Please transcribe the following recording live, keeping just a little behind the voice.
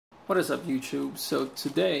What is up, YouTube? So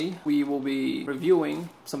today we will be reviewing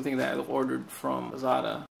something that I ordered from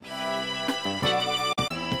Lazada.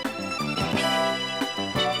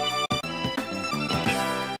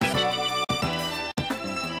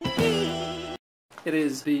 It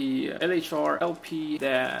is the LHR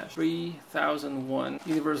LP-3001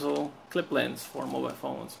 universal clip lens for mobile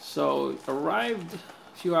phones. So it arrived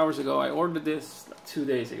a few hours ago. I ordered this 2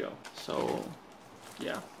 days ago. So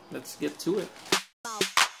yeah, let's get to it.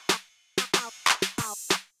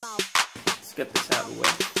 Let's get this out of the way.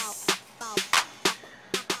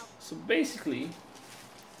 So basically,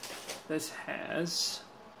 this has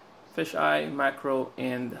fisheye, macro,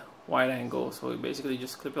 and wide angle. So you basically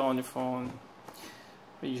just clip it on your phone.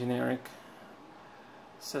 Pretty generic. It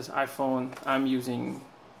says iPhone. I'm using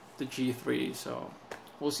the G3, so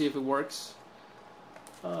we'll see if it works.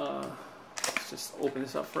 Let's just open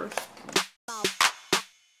this up first.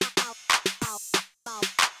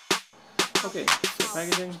 Okay, so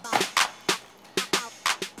packaging.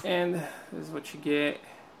 And this is what you get.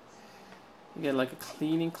 You get like a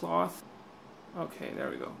cleaning cloth. Okay, there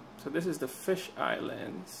we go. So this is the fisheye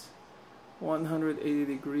lens. 180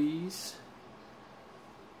 degrees.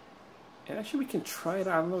 And actually we can try it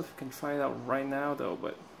out. I don't know if we can try it out right now though,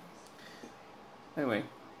 but anyway,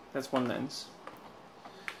 that's one lens.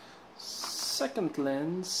 Second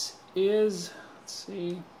lens is, let's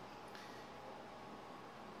see.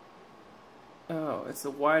 Oh, it's a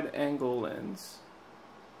wide angle lens.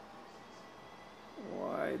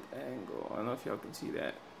 Wide angle. I don't know if y'all can see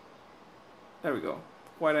that. There we go.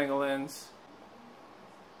 Wide angle lens.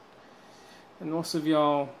 And most of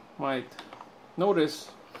y'all might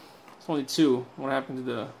notice it's only two. What happened to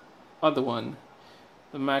the other one?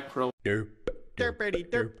 The macro.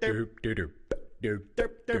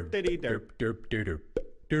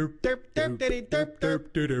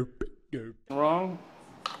 Wrong.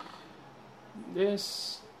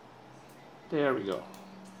 This. There we go.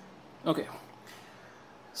 Okay.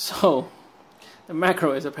 So the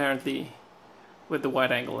macro is apparently with the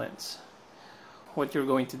wide angle lens. What you're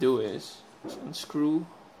going to do is unscrew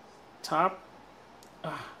top.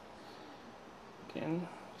 Again,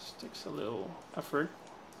 just takes a little effort.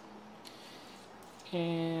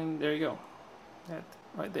 And there you go. That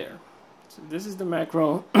right there. So this is the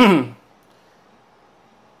macro.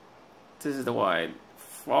 This is the wide.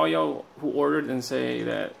 For all y'all who ordered and say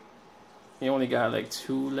that you only got like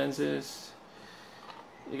 2 lenses,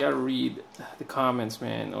 you gotta read the comments,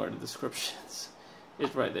 man, or the descriptions.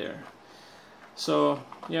 It's right there. So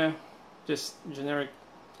yeah, just generic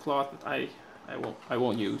cloth that I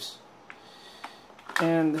won't use.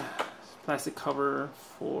 And plastic cover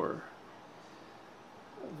for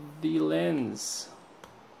the lens.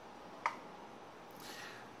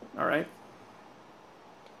 Alright.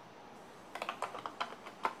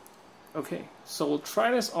 Okay, so we'll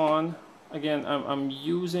try this on. Again, I'm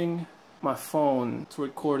using my phone to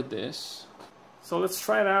record this. So let's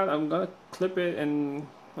try it out. I'm gonna clip it and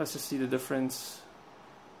let's just see the difference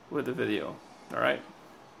with the video. Alright.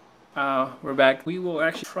 We're back. We will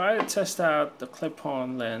actually try to test out the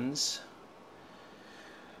clip-on lens.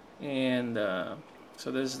 And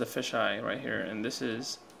so this is the fisheye right here, and this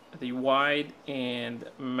is the wide and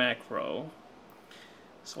macro.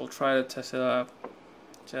 So we'll try to test it up.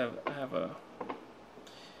 I have a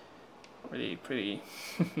pretty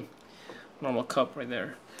normal cup right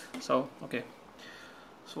there. So okay,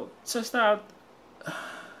 so we'll test out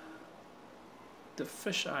the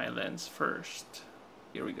fisheye lens first.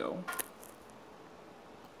 Here we go.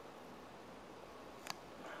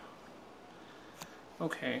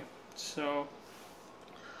 Okay, so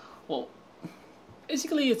well,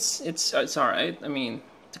 basically it's alright. I mean,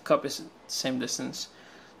 the cup is the same distance,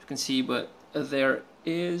 you can see, but there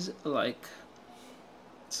is like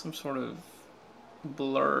some sort of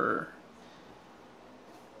blur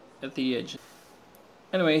at the edge.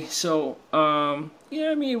 Anyway, so yeah,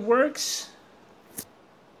 I mean, it works.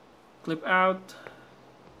 Clip out,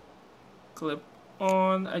 clip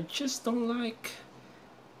on. I just don't like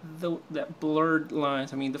that blurred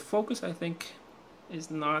lines. I mean, the focus I think is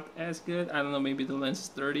not as good. I don't know, maybe the lens is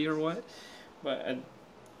dirty or what, but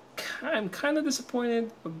I'm kind of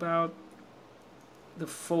disappointed about the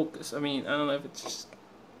focus. I mean, I don't know if it's just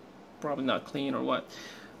probably not clean or what.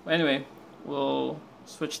 But anyway, we'll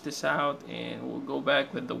switch this out and we'll go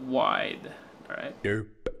back with the wide. All right.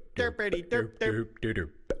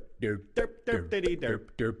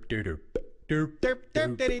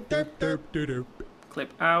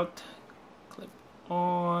 Clip out, clip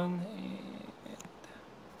on, and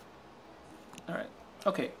all right.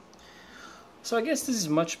 Okay. So I guess this is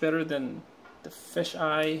much better than the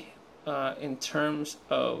fisheye in terms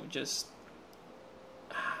of just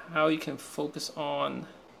how you can focus on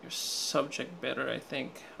your subject better. I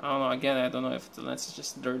think, I don't know, again, I don't know if the lens is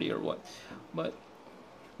just dirty or what, but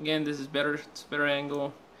again, this is better. It's a better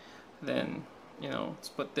angle. Then, you know, let's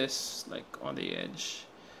put this like on the edge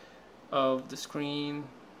of the screen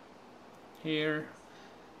here.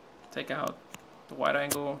 Take out the wide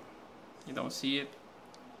angle, you don't see it.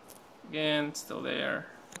 Again, it's still there.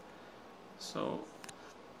 So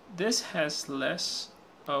this has less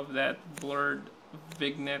of that blurred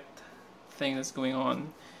vignette thing that's going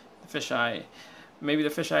on the fisheye. Maybe the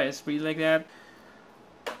fisheye is really like that.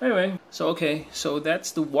 Anyway, so okay, so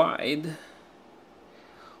that's the wide.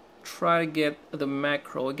 Try to get the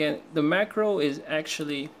macro. Again, the macro is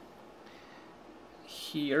actually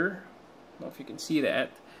here. I don't know if you can see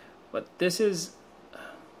that, but this is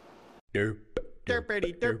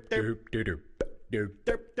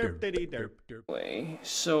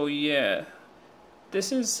so yeah,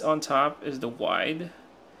 this is on top is the wide,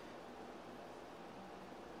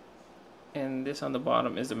 and this on the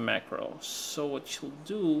bottom is the macro. So what you'll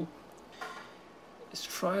do is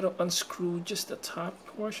try to unscrew just the top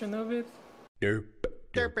portion of it.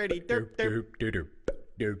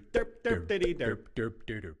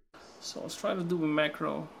 So let's try to do a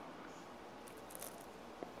macro.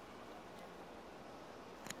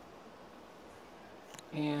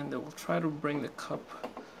 And we'll try to bring the cup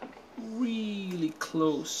really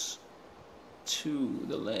close to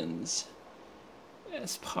the lens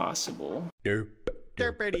as possible.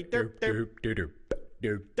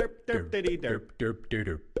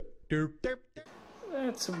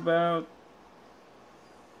 That's about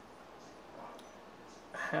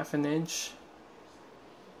half an inch.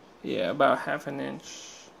 Yeah, about half an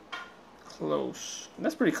inch close.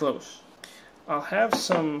 That's pretty close. I'll have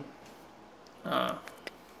some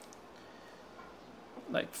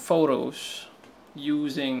like photos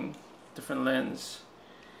using different lens.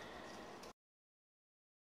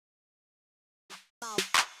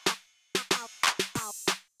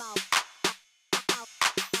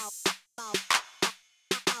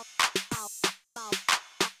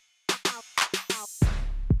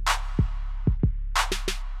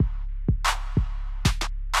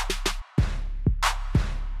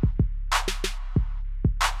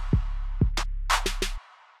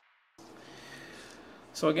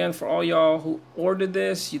 So again, for all y'all who ordered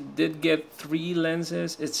this, you did get 3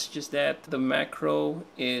 lenses. It's just that the macro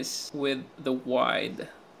is with the wide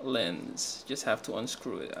lens. Just have to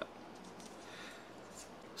unscrew it up.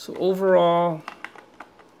 So overall,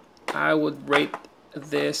 I would rate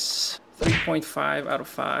this 3.5 out of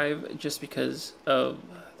 5 just because of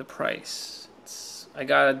the price. I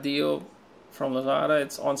got a deal from Lazada.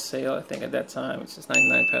 It's on sale, I think at that time. It's just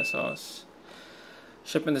 99 pesos.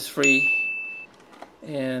 Shipping is free.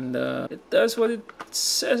 And it does what it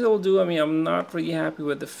says it will do. I mean, I'm not really happy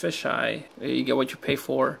with the fisheye. You get what you pay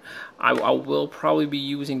for. I will probably be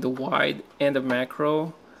using the wide and the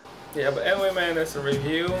macro. Yeah, but anyway, man, that's the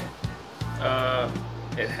review.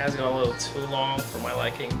 It has gone a little too long for my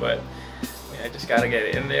liking, but I mean, I just gotta get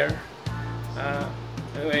it in there.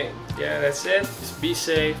 Anyway, yeah, that's it. Just be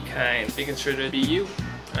safe, kind, be considerate, be you.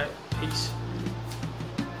 All right.